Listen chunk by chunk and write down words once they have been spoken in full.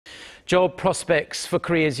Job prospects for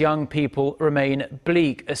Korea's young people remain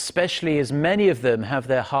bleak, especially as many of them have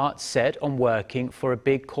their hearts set on working for a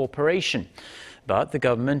big corporation. But the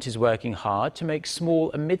government is working hard to make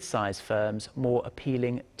small and mid-sized firms more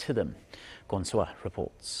appealing to them. Kwon Soa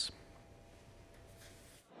reports.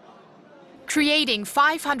 Creating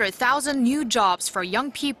 500,000 new jobs for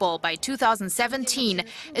young people by 2017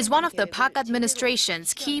 is one of the Park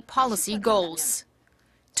administration's key policy goals.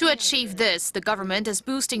 To achieve this, the government is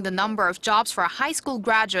boosting the number of jobs for high school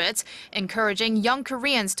graduates, encouraging young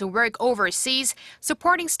Koreans to work overseas,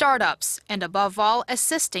 supporting startups, and above all,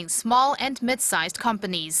 assisting small and mid-sized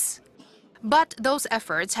companies. But those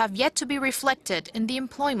efforts have yet to be reflected in the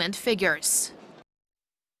employment figures.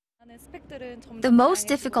 The most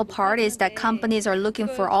difficult part is that companies are looking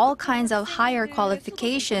for all kinds of higher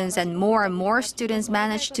qualifications, and more students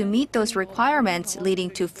manage to meet those requirements, leading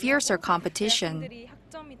to fiercer competition.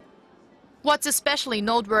 What's especially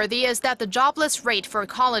noteworthy is that the jobless rate for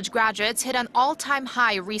college graduates hit an all-time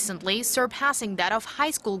high recently, surpassing that of high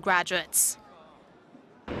school graduates.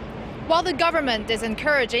 While the government is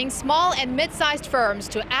encouraging small and mid-sized firms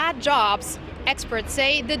to add jobs, experts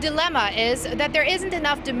say the dilemma is that there isn't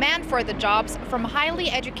enough demand for the jobs from highly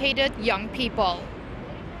educated young people.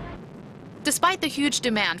 Despite the huge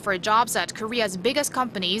demand for jobs at Korea's biggest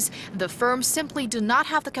companies, the firms simply do not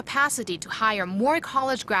have the capacity to hire more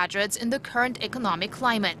college graduates in the current economic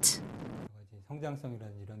climate.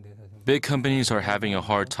 Big companies are having a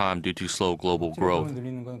hard time due to slow global growth,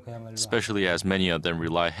 especially as many of them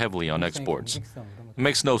rely heavily on exports. It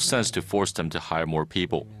makes no sense to force them to hire more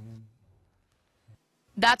people.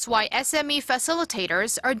 That's why SME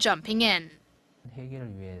facilitators are jumping in.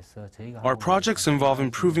 Our projects involve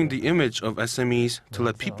improving the image of SMEs to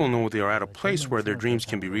let people know they are at a place where their dreams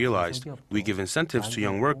can be realized. We give incentives to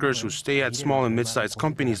young workers who stay at small and mid-sized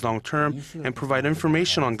companies long-term and provide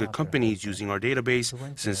information on good companies using our database,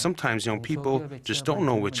 since sometimes young people just don't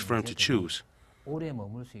know which firm to choose.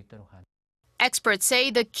 Experts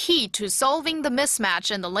say the key to solving the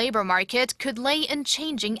mismatch in the labor market could lay in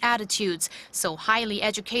changing attitudes, so highly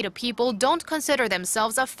educated people don't consider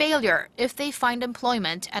themselves a failure if they find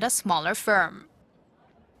employment at a smaller firm.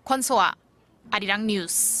 Kwon Soa, Arirang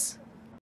News.